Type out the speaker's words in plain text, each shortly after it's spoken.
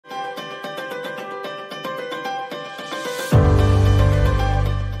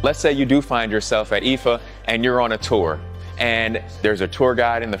Let's say you do find yourself at IFA and you're on a tour, and there's a tour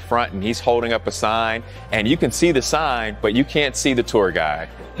guide in the front and he's holding up a sign, and you can see the sign, but you can't see the tour guide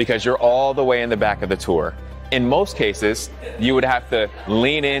because you're all the way in the back of the tour. In most cases, you would have to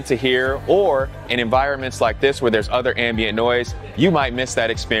lean in to hear, or in environments like this where there's other ambient noise, you might miss that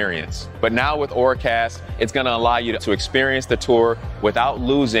experience. But now with Auracast, it's going to allow you to experience the tour without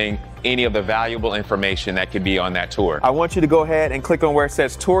losing any of the valuable information that could be on that tour. I want you to go ahead and click on where it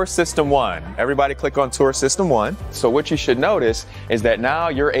says Tour System 1. Everybody click on Tour System 1. So what you should notice is that now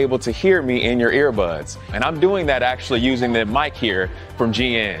you're able to hear me in your earbuds. And I'm doing that actually using the mic here from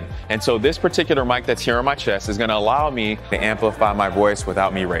GN. And so this particular mic that's here on my chest is going to allow me to amplify my voice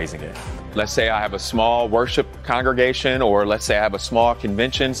without me raising it. Let's say I have a small worship congregation, or let's say I have a small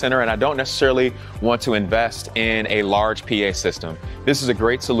convention center and I don't necessarily want to invest in a large PA system. This is a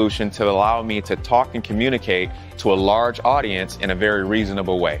great solution to allow me to talk and communicate to a large audience in a very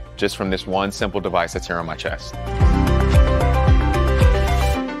reasonable way, just from this one simple device that's here on my chest.